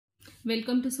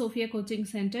Welcome to Sofia Coaching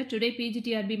Center. Today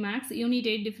pgtrb maths unit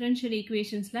 8 differential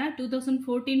equations la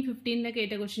 2014-15 la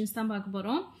கேட்ட questions தான் பார்க்க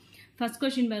போறோம். First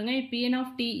question பாருங்க, if Pn of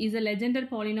t is a legendary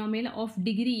polynomial of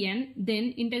degree n, then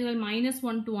integral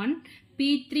 -1 to 1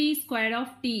 p3 square of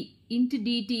t into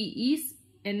dt is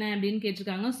என்ன அப்படினு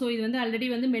கேட்டிருக்காங்க. So இது வந்து ஆல்ரெடி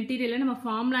வந்து மெட்டீரியல்ல நம்ம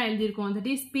ஃபார்முலா எழுதி இருக்கோம்.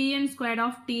 that is Pn squared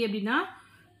of t அப்படினா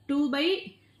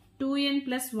 2/2n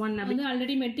plus 1 அப்படிங்க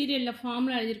ஆல்ரெடி மெட்டீரியல்ல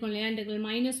ஃபார்முலா எழுதிருக்கோம் இல்லையா, integral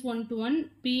 -1 to 1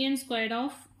 Pn squared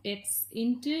of x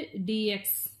into dx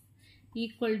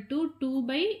equal to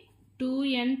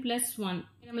 2/2n plus 1.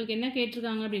 நமக்கு என்ன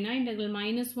கேட்டிருக்காங்க அப்படினா integral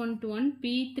 -1 to 1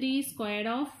 p3 squared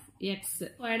of x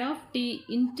squared of t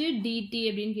into dt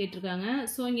அப்படினு கேட்டிருக்காங்க.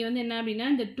 So இங்க வந்து என்ன அப்படினா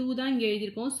இந்த 2 தான் இங்க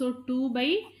எழுதிருக்கோம். சோ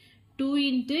 2/2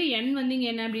 into n வந்து இங்க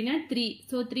என்ன அப்படினா 3.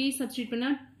 சோ 3 சப்ஸ்டிட்யூட்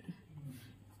பண்ணா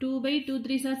 2/2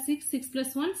 3s are 6, 6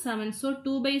 plus 1 7. So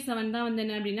 2/7 தான் வந்து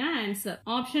என்ன அப்படினா answer.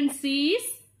 Option C is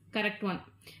correct one.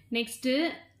 Next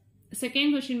second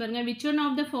question பாருங்க, which one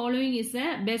of the following is a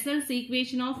Bessel's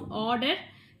equation of order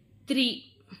 3?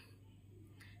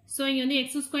 So இங்க வந்து x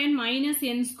squared minus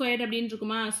n squared அப்படினு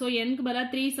இருக்குமா. So n க்கு பதிலா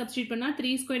 3 சப்ஸ்டிட்யூட் பண்ணா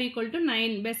 3 squared equal to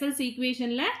 9. Bessel's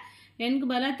equationல n க்கு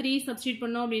பதிலா 3 சப்ஸ்டிட்யூட்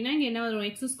பண்ணோம் அப்படினா இங்க என்ன வரும்,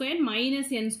 x squared minus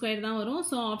n squared தான் வரும்.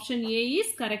 So option A is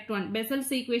correct one.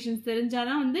 Bessel's equations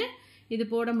தெரிஞ்சாதான் வந்து இது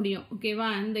போட முடியும். ஓகேவா,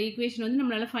 இந்த ஈக்குவேஷன் வந்து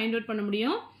நம்மளால ஃபைண்ட் அவுட் பண்ண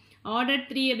முடியும். ஆர்டர்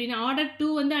 3 அப்படினா ஆர்டர் 2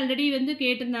 வந்து ஆல்ரெடி வந்து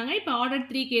கேட்டிருந்தாங்க, இப்போ ஆர்டர்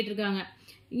 3 கேட்டிருக்காங்க.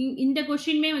 இந்த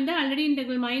क्वेश्चनமே வந்து already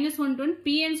integral -1 to 1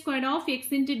 pn squared of x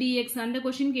into dx அந்த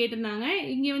क्वेश्चन கேட்டிருந்தாங்க.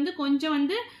 இங்க வந்து கொஞ்சம்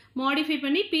வந்து மாடிஃபை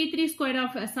பண்ணி p3 squared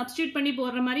of சப்ஸ்டிட்யூட் பண்ணி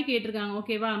போடுற மாதிரி கேட்டிருக்காங்க.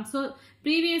 ஓகேவா, சோ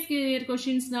ப்ரீவியஸ் இயர்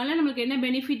क्वेश्चंसனால நமக்கு என்ன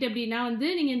பெனிஃபிட் அப்படினா வந்து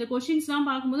நீங்க இந்த क्वेश्चंसலாம்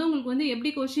பாக்கும்போது உங்களுக்கு வந்து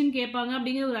எப்படி क्वेश्चन கேட்பாங்க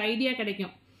அப்படிங்கிற ஒரு ஐடியா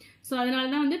கிடைக்கும். சோ அதனால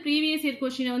தான் வந்து ப்ரீவியஸ் இயர்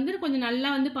क्वेश्चனை வந்து கொஞ்சம் நல்லா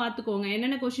வந்து பாத்துக்கோங்க,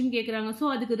 என்னென்ன क्वेश्चन கேக்குறாங்க. சோ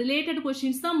அதுக்கு ரிலேட்டட்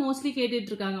क्वेश्चंस தான் மோஸ்ட்லி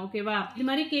கேட்டுட்டு இருக்காங்க. ஓகேவா, இந்த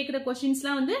மாதிரி கேக்குற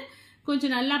क्वेश्चंसலாம் வந்து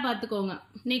கொஞ்சம் நல்லா பாத்துக்கோங்க.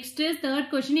 Next third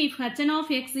question, if hn of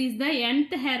x is the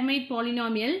nth Hermite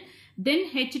polynomial then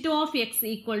h2 of x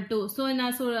equal to. so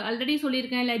நான் ஆல்ரெடி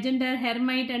சொல்லியிருக்கேன் லெஜெண்டர்,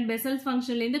 ஹெர்மைட் அண்ட் பெசல்ஸ்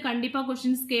ஃபங்க்ஷன்ல இருந்து கண்டிப்பா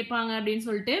क्वेश्चंस கேட்பாங்க அப்படின்னு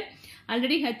சொல்லிட்டு.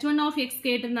 ஆல்ரெடி h1 of x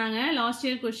கேட்டிருந்தாங்க லாஸ்ட்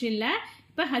இயர் क्वेश्चनல.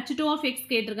 இப்ப h2 of x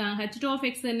கேட்டிருக்காங்க. h2 of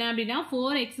x என்ன அப்படின்னா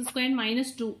 4x squared minus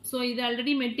 2. so இது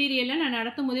ஆல்ரெடி மெட்டீரியல்ல நான்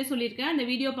நடத்தும் போதே சொல்லியிருக்கேன். அந்த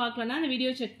வீடியோ பார்க்கலன்னா அந்த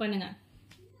வீடியோ செக் பண்ணுங்க.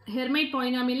 ஹெர்மைட்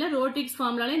பாலினாமியல்ல ரோட்ரிக்ஸ்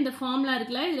ஃபார்முலால இந்த ஃபார்முலா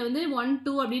இருக்குல்ல, இதுல வந்து 1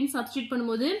 2 அப்படின்னு சப்ஸ்டிட்யூட்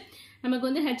பண்ணும்போது நமக்கு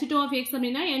வந்து h2 of x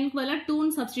அப்படின்னா n க்கு பதிலா 2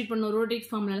 ன்னு சப்ஸ்டிட்யூட் பண்ணனும். ரோட்ரிக்ஸ்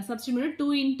ஃபார்முலால சப்ஸ்டிட்யூட் பண்ணி 2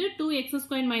 into 2x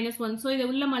squared minus 1. So இத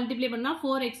உள்ள மல்டிப்ளை பண்ணா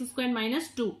 4x squared minus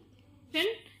 2. Then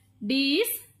D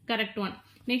is correct one.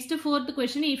 Next fourth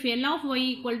question, if L of y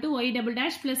equal to y double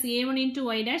dash plus a1 into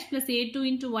y dash plus a2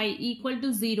 into y equal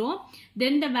to 0,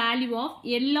 then the value of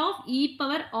L of e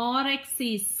power rx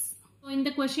is. இந்த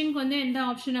क्वेश्चनக்கு வந்து எந்த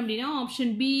option அப்படினா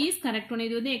option B is correct one.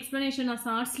 இது வந்து explanation நான்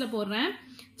ஷார்ட்ஸ்ல போடுறேன்,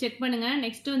 check பண்ணுங்க.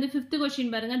 Next வந்து 5th क्वेश्चन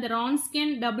பாருங்க, the Wronskian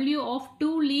W of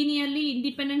two linearly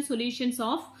independent solutions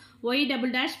of y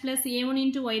double dash plus a1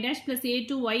 into y dash plus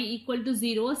a2y equal to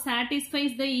 0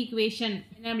 satisfies the equation.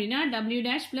 என்ன அப்படினா w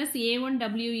dash plus a1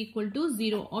 w equal to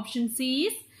 0. option C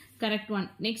is correct one.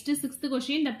 Next 6th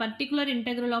question, the particular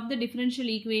integral of the differential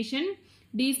equation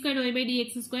d squared y by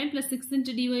dx squared plus 6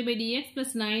 into dy by dx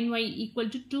plus 9y equal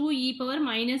to 2 e power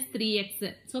minus 3x.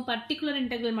 so particular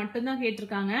integral மட்டும் தான்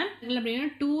கேட்டிருக்காங்க. இதுல அப்படினா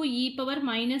 2 e power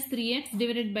minus 3x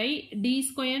divided by d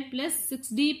squared plus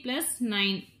 6d plus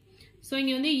 9. so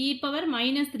இங்க வந்து e power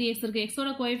minus 3x இருக்கு, x ஓட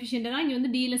coefficient தான் இங்க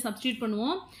வந்து d ல சப்ஸ்டிட்யூட்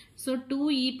பண்ணுவோம். so 2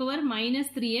 e power minus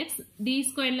 3x d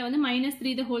squaredல வந்து minus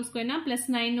 3 the whole square னா plus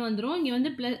 9 வந்துரும். இங்க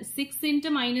வந்து 6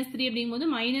 into minus 3 அப்படிங்கும்போது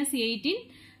minus 18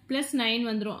 plus 9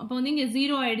 வந்துரும். அப்ப வந்து இங்க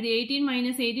 0 ஆயிடுது. 18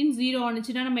 minus 18 0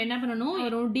 ஆனிச்சுனா நம்ம என்ன பண்ணனும்,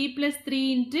 வரும் d plus 3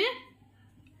 into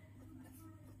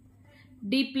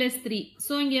d plus 3.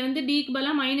 so இங்க வந்து d க்கு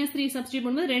பதிலா minus 3 சப்ஸ்டிட்யூட்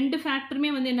பண்ணும்போது ரெண்டு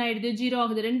ஃபேக்டருமே வந்து என்ன ஆயிடுது, 0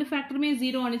 ஆகுது. ரெண்டு ஃபேக்டருமே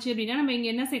 0 ஆனிச்சு அப்படினா நம்ம இங்க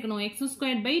என்ன சேர்க்கணும், x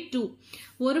squared by 2.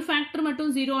 ஒரு ஃபேக்டர் மட்டும்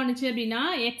 0 ஆனிச்சு அப்படினா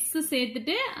x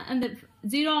சேர்த்துட்டு அந்த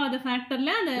 0 ஆத ஃபேக்டர்ல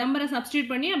அந்த நம்பரை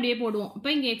சப்ஸ்டிட்யூட் பண்ணி அப்படியே போடுவோம். அப்ப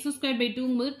இங்க x squared by 2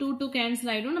 ங்கும்போது 2 2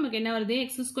 கேன்சல் ஆயிடும். நமக்கு என்ன வருது,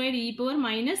 x squared e power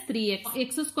minus 3x.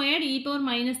 x squared e power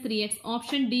minus 3x.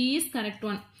 option D is correct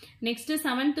one. Next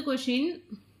 7th question,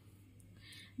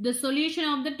 the solution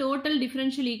of the total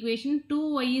differential equation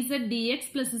 2yz dx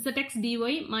plus zx dy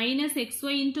minus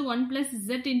xy into 1 plus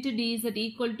z into dz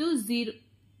equal to 0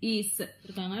 is.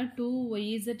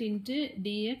 2yz into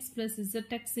dx plus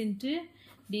zx into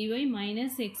dy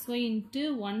minus xy into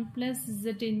 1 plus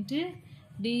z into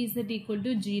dz equal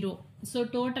to 0. so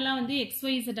டோட்டலா வந்து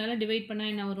xyz ஆல divide பண்ணா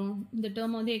என்ன வரும், இந்த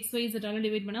term வந்து xyz ஆல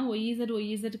divide பண்ணா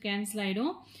yz கேன்சல்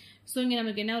ஆயிடும். so இங்க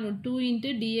நமக்கு என்ன வரும், 2 into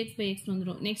dx by x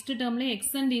வந்துரும். நெக்ஸ்ட் டேர்ம்ல x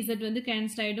and dz வந்து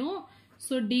கேன்சல் ஆயிடும்.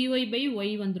 So dy by y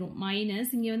வந்துரும் minus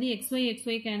இங்க வந்து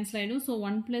xy cancel ஆயிடும். So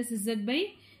 1 plus z by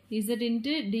z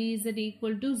into dz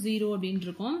equal to 0 அப்படின்னு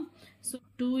இருக்கும். So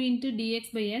 2 into dx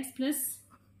by x plus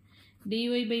dy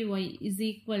by y is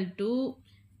equal to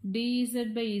dz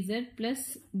by z plus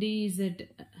dz.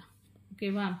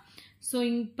 ஓகேவா? So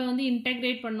இப்போ வந்து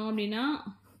integrate பண்ணோம் அப்படின்னா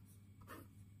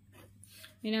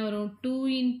என்ன வரும்?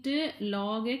 2 into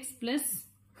log x plus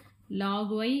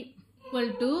log y equal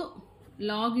to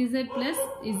log z plus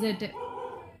z.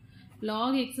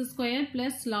 Log x square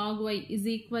plus log y is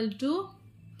equal to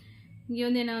இங்க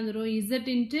வந்து என்ன வந்துரும்?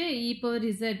 z into e power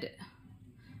z.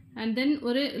 And then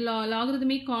ஒரு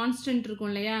logarithmic constant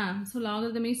இருக்கும் இல்லையா? So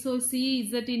logarithmic, so c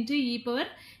z into e power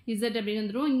z அப்படின்னு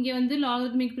வந்துரும். இங்க வந்து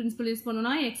logarithmic principle யூஸ்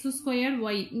பண்ணோம்னா x square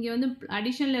y. இங்க வந்து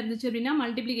additionல இருந்துச்சு அப்படின்னா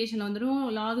multiplicationல வந்துரும்.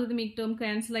 Logarithmic term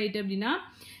cancel ஆயிட்டு அப்படின்னா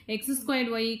x square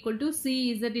y equal to c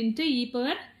z into e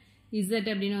power z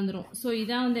அப்படின்னு வந்துரும். So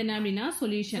இதான் வந்து என்ன அப்படின்னா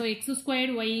solution. So x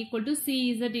squared y equal to c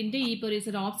z into e power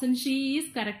z. Option C is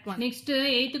correct one. Next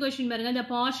 8th question பாருங்க. The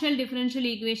partial differential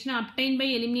equation obtained by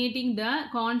eliminating the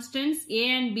constants a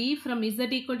and b from z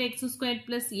equal to x squared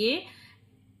plus a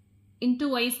into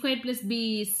y squared plus b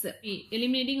is.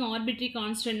 Eliminating arbitrary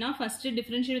constant na first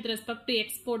differential with respect to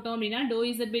x போட்டோம் அப்படின்னா dou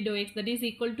z by dou x that is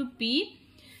equal to p.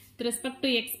 With respect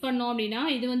to x பண்ணோம் அப்படின்னா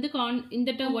இது வந்து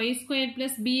இந்த term y squared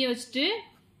plus b வச்சுட்டு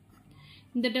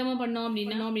இந்த டேர்மை பண்ணோம்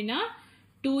அப்படின்னா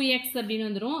 2x அப்படின்னு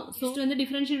வந்துரும். ஸோ வந்து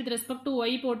differential with respect to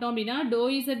y போட்டோம் அப்படின்னா dou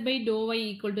z by dou y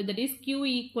equal to that is q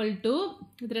equal to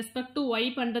with respect to y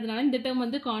பண்றதுனால இந்த டேர்ம்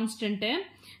வந்து constant.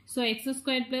 So x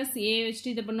squared plus a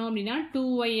வச்சுட்டு இதை பண்ணோம் அப்படின்னா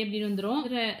 2y அப்படின்னு வந்துரும்.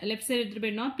 லெஃப்ட் சைடு எடுத்துட்டு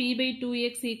போயிடனா p by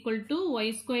 2x equal to y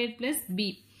squared plus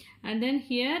b and then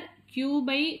here q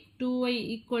by 2y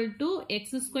equal to x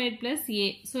squared plus a.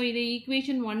 So இதை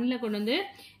equation 1ல கொண்டு வந்து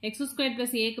x squared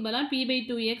plus a க்கு பதிலா p by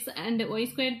 2x and y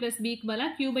squared plus b க்கு பதிலா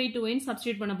q by 2y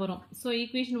substitute பண்ண போறோம். So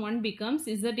equation 1 becomes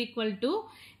z equal to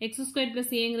x squared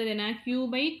plus a ங்கிறது என்ன? q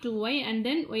by 2y and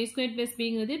then y squared plus b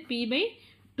ங்கிறது p by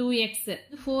 2x.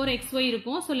 4xy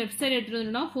இருக்கும். So left side எடுத்துட்டு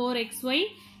வந்தோம்னா 4xy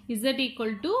z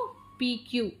equal to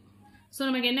pq. So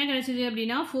நமக்கு என்ன கிடைச்சது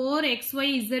அப்படின்னா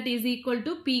 4xyz is equal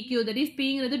to pq, that is p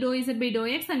ங்கிறது dou z by dou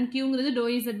x and q ங்கிறது dou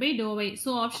z by dou y. So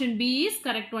option B is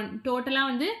correct one. டோட்டலா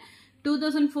வந்து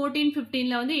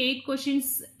 2014-15ல வந்து 8 questions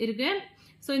இருக்கு.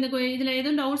 ஸோ இதுல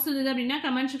எதுவும் டவுட்ஸ் இருந்தது அப்படின்னா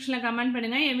கமெண்ட் செக்ஷன்ல கமெண்ட்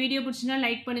பண்ணுங்க. என் வீடியோ பிடிச்சினா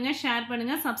லைக் பண்ணுங்க, ஷேர்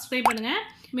பண்ணுங்க, சப்ஸ்கிரைப் பண்ணுங்க.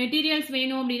 மெட்டீரியல்ஸ்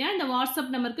வேணும் அப்படின்னா இந்த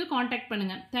வாட்ஸ்அப் நம்பருக்கு கான்டாக்ட்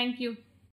பண்ணுங்க. தேங்க்யூ.